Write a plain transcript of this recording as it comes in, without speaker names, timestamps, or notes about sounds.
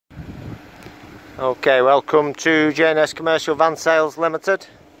Okay, welcome to J&S Commercial Van Sales Limited.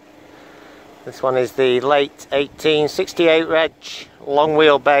 This one is the late 1868 reg, long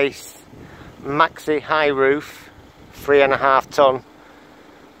wheelbase, maxi high roof, 3.5 ton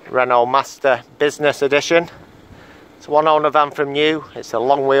Renault Master Business Edition. It's a one owner van from new, it's a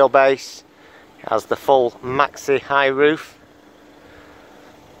long wheelbase, it has the full maxi high roof.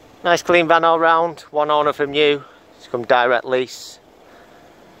 Nice clean van all round, one owner from new, it's come direct lease.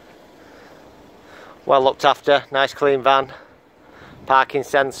 Well looked after, nice clean van, parking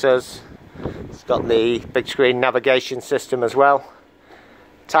sensors, it's got the big screen navigation system as well,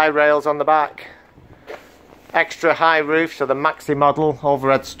 tie rails on the back, extra high roof, so the maxi model,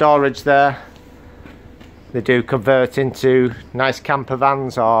 overhead storage there. They do convert into nice camper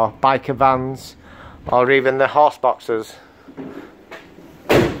vans or biker vans or even the horse boxes.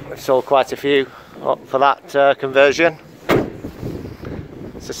 We've sold quite a few up for that conversion.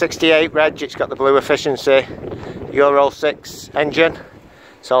 It's a 68 reg, it's got the blue efficiency Euro 6 engine.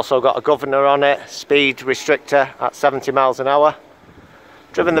 It's also got a governor on it, speed restrictor at 70 miles an hour.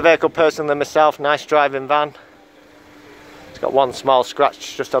 Driven the vehicle personally myself, nice driving van. It's got one small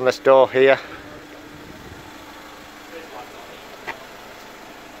scratch just on this door here.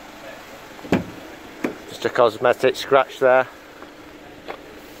 Just a cosmetic scratch there.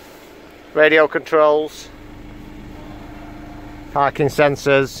 Radio controls. Parking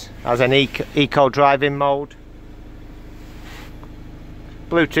sensors, has an eco driving mode.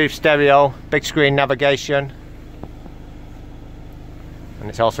 Bluetooth stereo, big screen navigation. And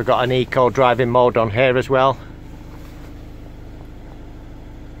it's also got an eco driving mode on here as well.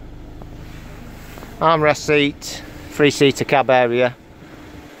 Armrest seat, 3-seater cab area.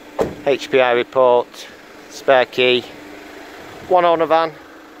 HPI report, spare key. One owner van,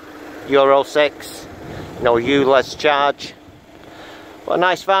 Euro 6, no ULEZ charge. But a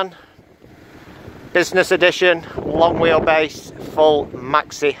nice van, business edition, long wheelbase, full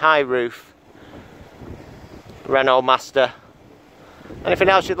maxi high roof, Renault Master. Anything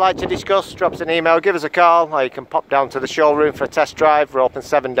else you'd like to discuss, drop us an email, give us a call, or you can pop down to the showroom for a test drive. We're open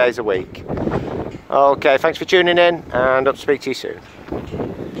 7 days a week. Okay, thanks for tuning in and hope to speak to you soon.